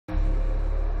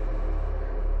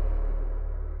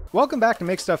Welcome back to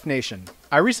Make Stuff Nation.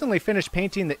 I recently finished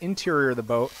painting the interior of the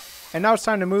boat, and now it's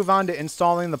time to move on to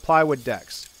installing the plywood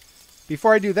decks.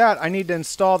 Before I do that, I need to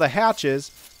install the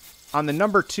hatches on the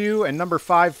number 2 and number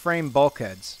 5 frame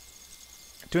bulkheads.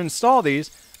 To install these,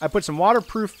 I put some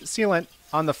waterproof sealant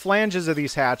on the flanges of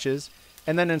these hatches,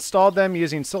 and then installed them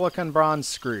using silicone bronze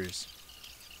screws.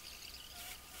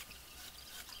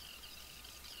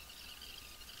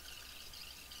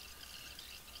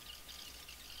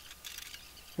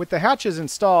 With the hatches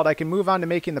installed, I can move on to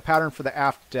making the pattern for the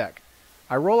aft deck.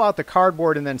 I roll out the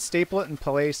cardboard and then staple it in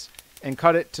place and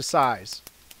cut it to size.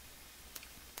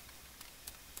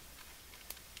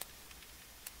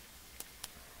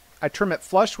 I trim it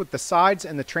flush with the sides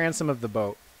and the transom of the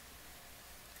boat.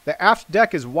 The aft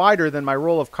deck is wider than my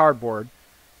roll of cardboard,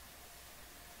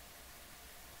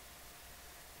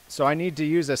 so I need to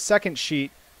use a second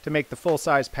sheet to make the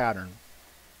full-size pattern.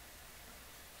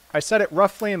 I set it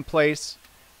roughly in place,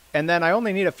 and then I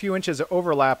only need a few inches of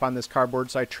overlap on this cardboard,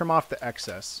 so I trim off the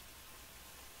excess.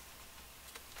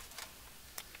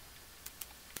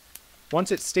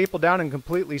 Once it's stapled down and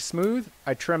completely smooth,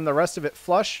 I trim the rest of it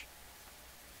flush,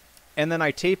 and then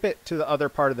I tape it to the other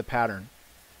part of the pattern.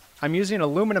 I'm using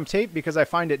aluminum tape because I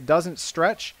find it doesn't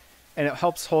stretch, and it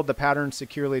helps hold the pattern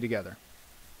securely together.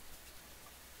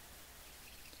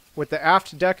 With the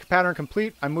aft deck pattern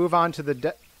complete, I move on to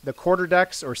the quarter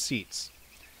decks or seats.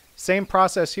 Same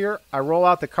process here. I roll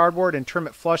out the cardboard and trim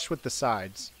it flush with the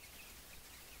sides.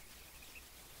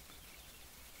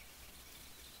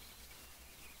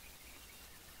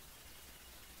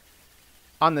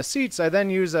 On the seats, I then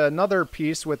use another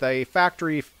piece with a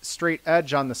factory straight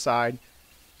edge on the side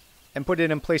and put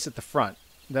it in place at the front.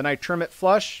 Then I trim it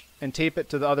flush and tape it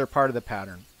to the other part of the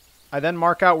pattern. I then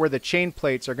mark out where the chain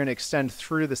plates are going to extend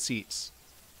through the seats.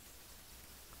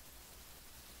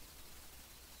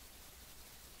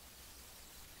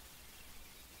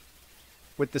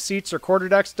 With the seats or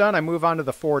quarterdecks done, I move on to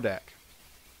the foredeck.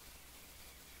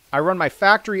 I run my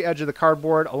factory edge of the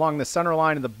cardboard along the center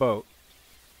line of the boat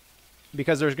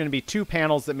because there's going to be 2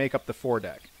 panels that make up the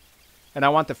foredeck, and I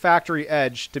want the factory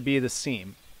edge to be the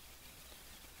seam.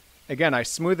 Again, I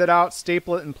smooth it out,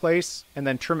 staple it in place, and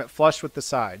then trim it flush with the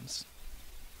sides.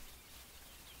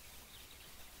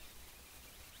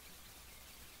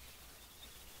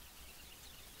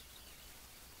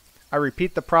 I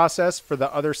repeat the process for the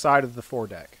other side of the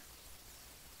foredeck.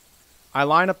 I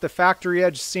line up the factory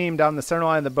edge seam down the center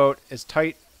line of the boat as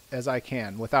tight as I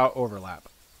can without overlap.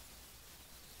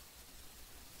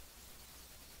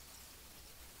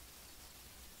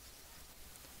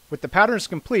 With the patterns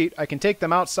complete, I can take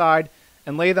them outside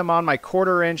and lay them on my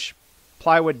 1/4 inch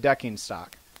plywood decking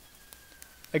stock.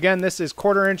 Again, this is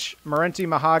 1/4 inch Marenti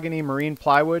mahogany marine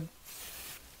plywood.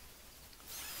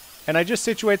 And I just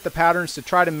situate the patterns to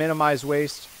try to minimize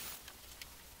waste.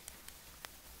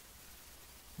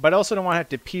 But I also don't want to have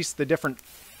to piece the different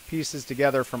pieces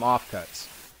together from offcuts.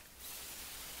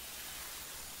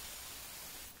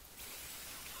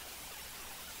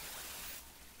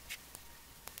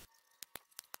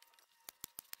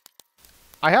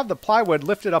 I have the plywood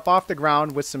lifted up off the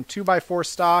ground with some 2x4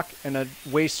 stock and a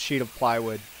waste sheet of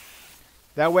plywood.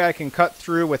 That way I can cut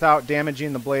through without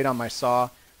damaging the blade on my saw,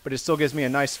 but it still gives me a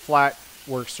nice flat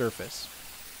work surface.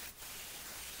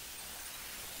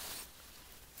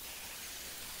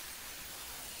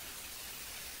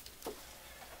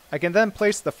 I can then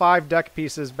place the 5 deck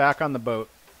pieces back on the boat.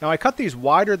 Now I cut these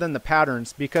wider than the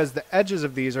patterns because the edges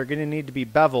of these are going to need to be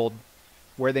beveled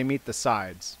where they meet the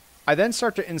sides. I then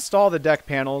start to install the deck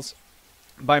panels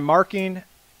by marking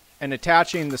and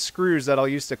attaching the screws that I'll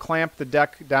use to clamp the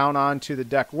deck down onto the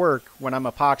deck work when I'm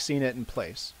epoxying it in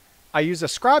place. I use a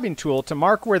scribing tool to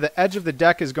mark where the edge of the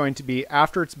deck is going to be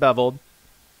after it's beveled,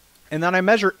 and then I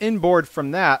measure inboard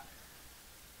from that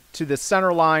to the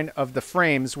center line of the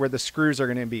frames where the screws are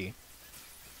going to be.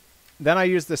 Then I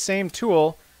use the same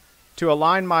tool to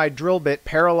align my drill bit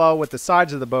parallel with the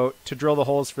sides of the boat to drill the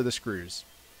holes for the screws.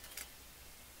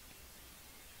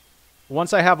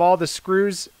 Once I have all the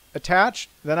screws attached,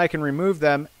 then I can remove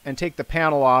them and take the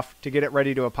panel off to get it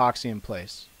ready to epoxy in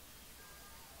place.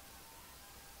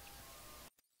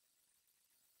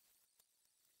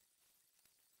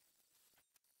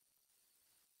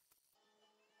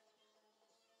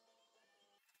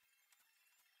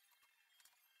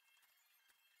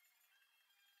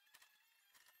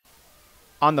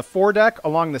 On the foredeck,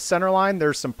 along the center line,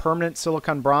 there's some permanent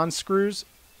silicone bronze screws,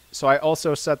 so I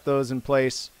also set those in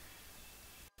place.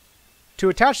 To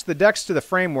attach the decks to the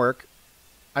framework,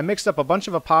 I mixed up a bunch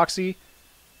of epoxy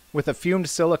with a fumed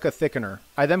silica thickener.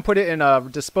 I then put it in a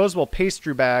disposable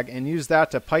pastry bag and used that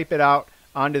to pipe it out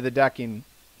onto the decking.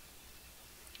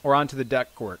 or onto the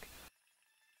deckwork.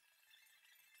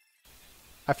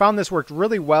 I found this worked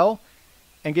really well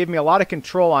and gave me a lot of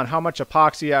control on how much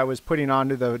epoxy I was putting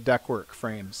onto the deckwork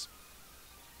frames.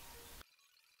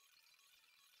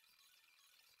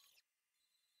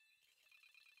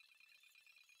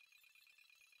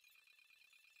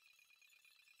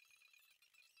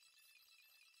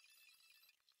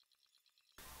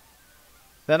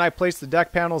 Then I place the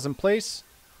deck panels in place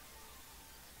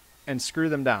and screw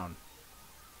them down.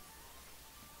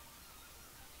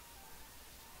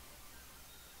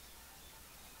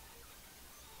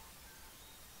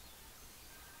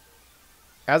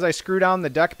 As I screw down the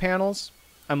deck panels,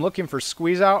 I'm looking for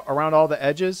squeeze out around all the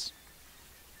edges,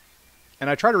 and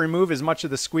I try to remove as much of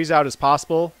the squeeze out as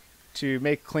possible to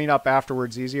make cleanup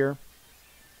afterwards easier.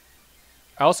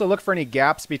 I also look for any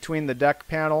gaps between the deck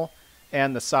panel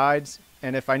and the sides,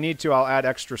 and if I need to, I'll add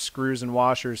extra screws and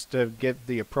washers to get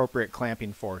the appropriate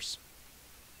clamping force.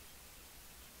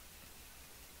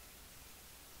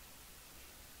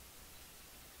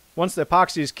 Once the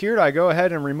epoxy is cured, I go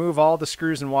ahead and remove all the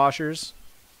screws and washers,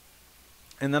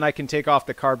 and then I can take off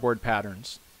the cardboard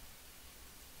patterns.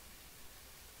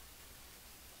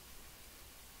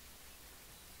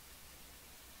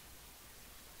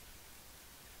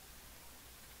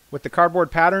 With the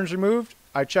cardboard patterns removed,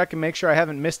 I check and make sure I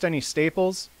haven't missed any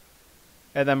staples,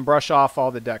 and then brush off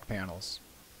all the deck panels.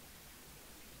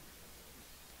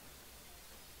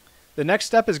 The next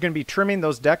step is going to be trimming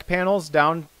those deck panels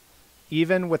down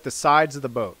even with the sides of the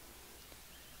boat.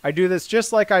 I do this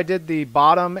just like I did the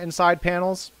bottom and side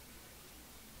panels.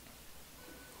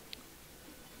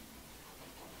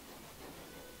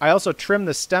 I also trim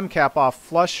the stem cap off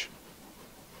flush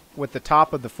with the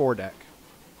top of the foredeck.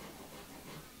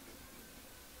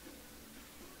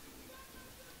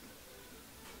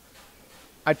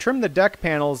 I trim the deck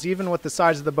panels even with the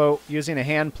sides of the boat using a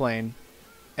hand plane,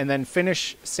 and then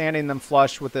finish sanding them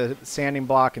flush with a sanding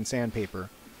block and sandpaper.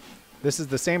 This is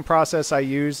the same process I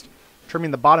used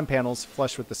trimming the bottom panels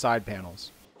flush with the side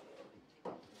panels.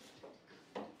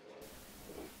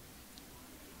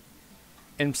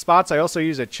 In spots, I also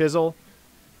use a chisel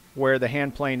where the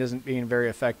hand plane isn't being very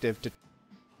effective to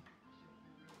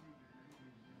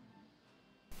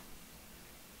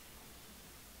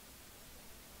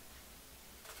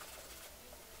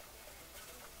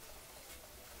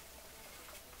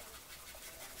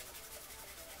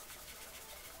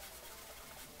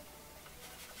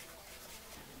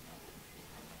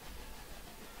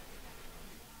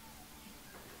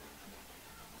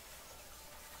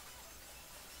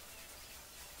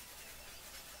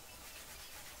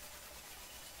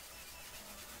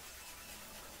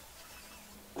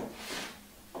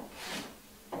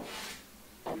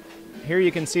Here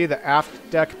you can see the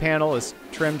aft deck panel is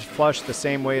trimmed flush the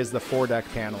same way as the foredeck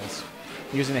panels,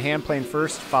 using a hand plane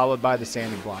first, followed by the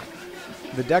sanding block.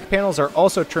 The deck panels are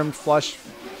also trimmed flush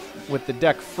with the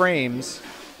deck frames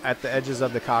at the edges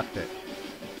of the cockpit.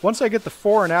 Once I get the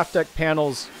fore and aft deck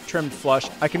panels trimmed flush,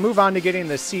 I can move on to getting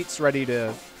the seats ready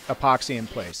to epoxy in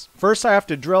place. First, I have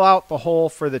to drill out the hole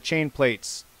for the chain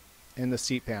plates in the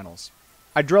seat panels.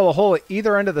 I drill a hole at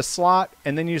either end of the slot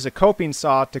and then use a coping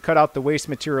saw to cut out the waste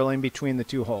material in between the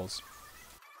two holes.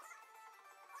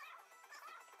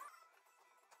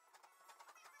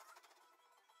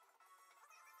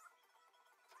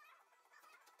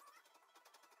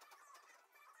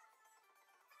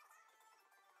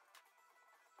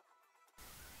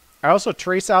 I also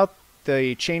trace out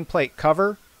the chain plate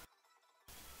cover.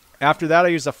 After that, I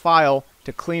use a file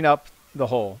to clean up the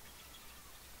hole.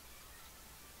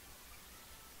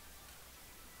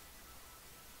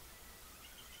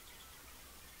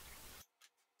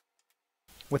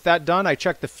 With that done, I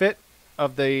check the fit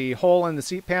of the hole in the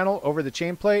seat panel over the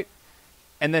chain plate,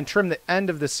 and then trim the end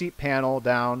of the seat panel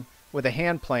down with a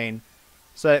hand plane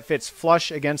so that it fits flush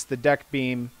against the deck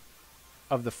beam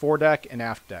of the foredeck and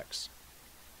aft decks.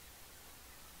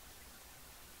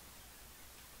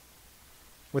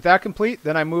 With that complete,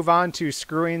 then I move on to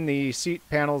screwing the seat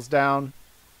panels down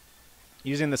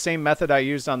using the same method I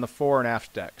used on the fore and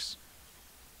aft decks.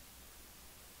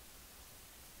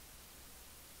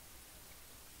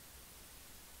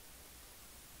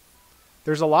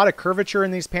 There's a lot of curvature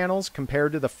in these panels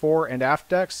compared to the fore and aft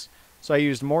decks, so I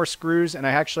used more screws, and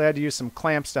I actually had to use some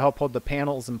clamps to help hold the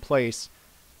panels in place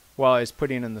while I was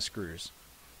putting in the screws.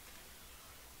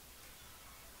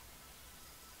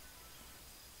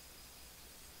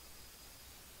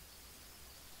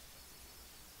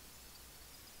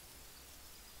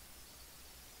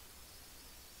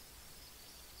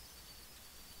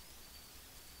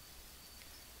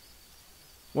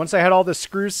 Once I had all the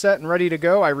screws set and ready to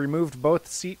go, I removed both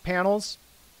seat panels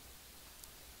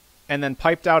and then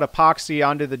piped out epoxy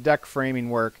onto the deck framing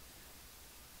work.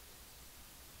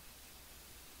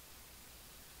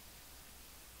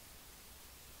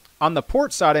 On the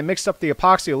port side, I mixed up the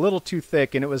epoxy a little too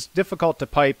thick and it was difficult to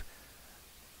pipe,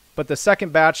 but the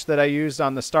second batch that I used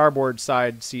on the starboard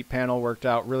side seat panel worked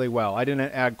out really well. I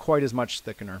didn't add quite as much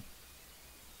thickener.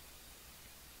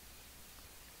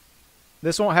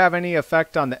 This won't have any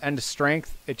effect on the end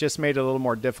strength, it just made it a little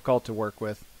more difficult to work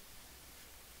with.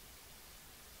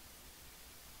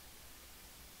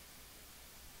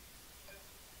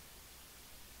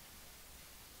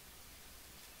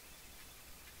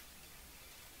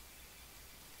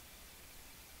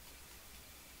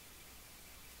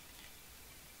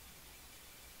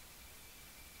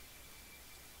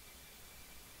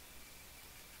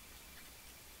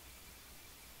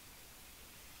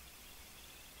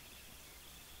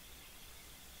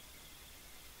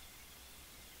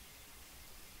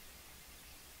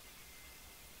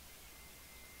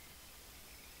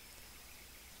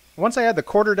 Once I had the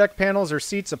quarterdeck panels or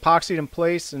seats epoxied in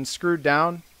place and screwed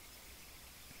down,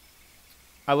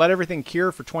 I let everything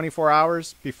cure for 24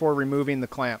 hours before removing the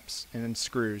clamps and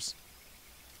screws.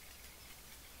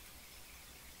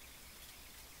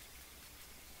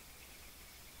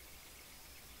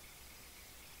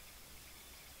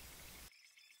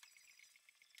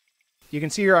 You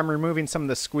can see here I'm removing some of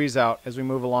the squeeze out as we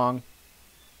move along,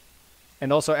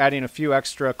 and also adding a few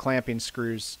extra clamping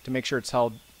screws to make sure it's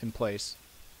held in place.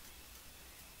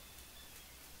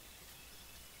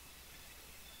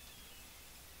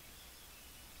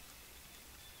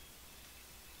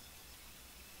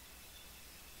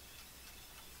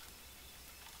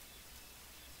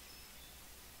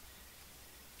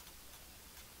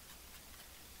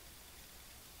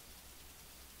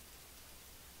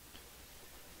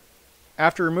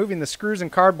 After removing the screws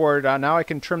and cardboard, now I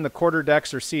can trim the quarter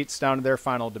decks or seats down to their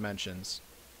final dimensions.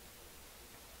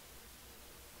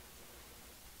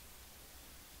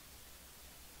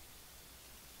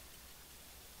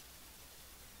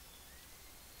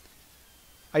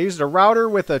 I used a router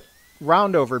with a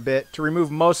roundover bit to remove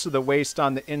most of the waste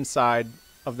on the inside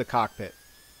of the cockpit.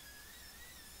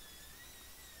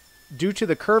 Due to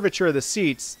the curvature of the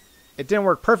seats, it didn't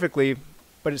work perfectly,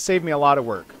 but it saved me a lot of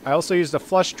work. I also used a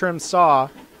flush trim saw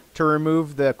to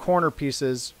remove the corner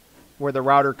pieces where the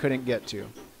router couldn't get to.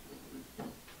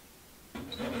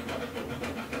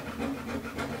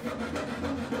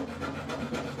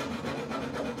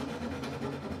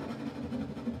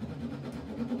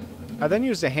 I then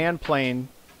used a hand plane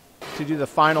to do the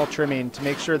final trimming to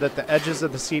make sure that the edges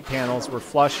of the seat panels were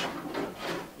flush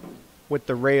with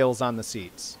the rails on the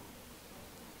seats.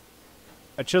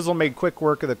 A chisel made quick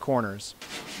work of the corners.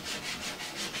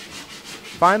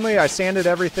 Finally, I sanded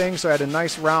everything so I had a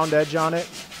nice round edge on it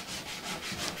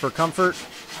for comfort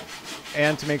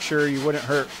and to make sure you wouldn't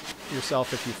hurt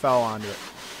yourself if you fell onto it.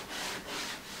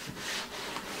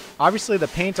 Obviously, the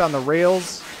paint on the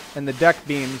rails and the deck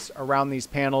beams around these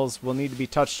panels will need to be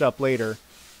touched up later,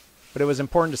 but it was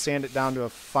important to sand it down to a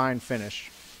fine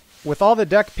finish. With all the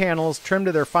deck panels trimmed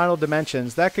to their final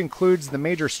dimensions, that concludes the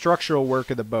major structural work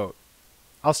of the boat.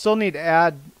 I'll still need to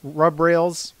add rub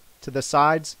rails to the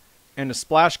sides and a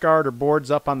splash guard or boards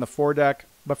up on the foredeck,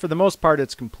 but for the most part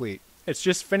it's complete. It's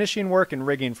just finishing work and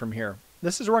rigging from here.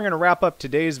 This is where I'm going to wrap up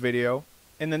today's video.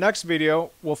 In the next video,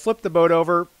 we'll flip the boat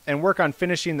over and work on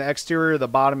finishing the exterior, the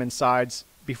bottom and sides,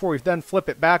 before we then flip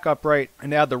it back upright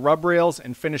and add the rub rails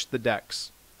and finish the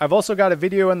decks. I've also got a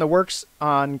video in the works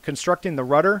on constructing the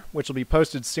rudder, which will be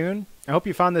posted soon. I hope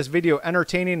you found this video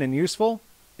entertaining and useful.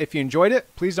 If you enjoyed it,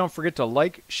 please don't forget to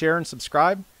like, share, and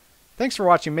subscribe. Thanks for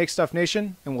watching Make Stuff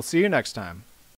Nation, and we'll see you next time.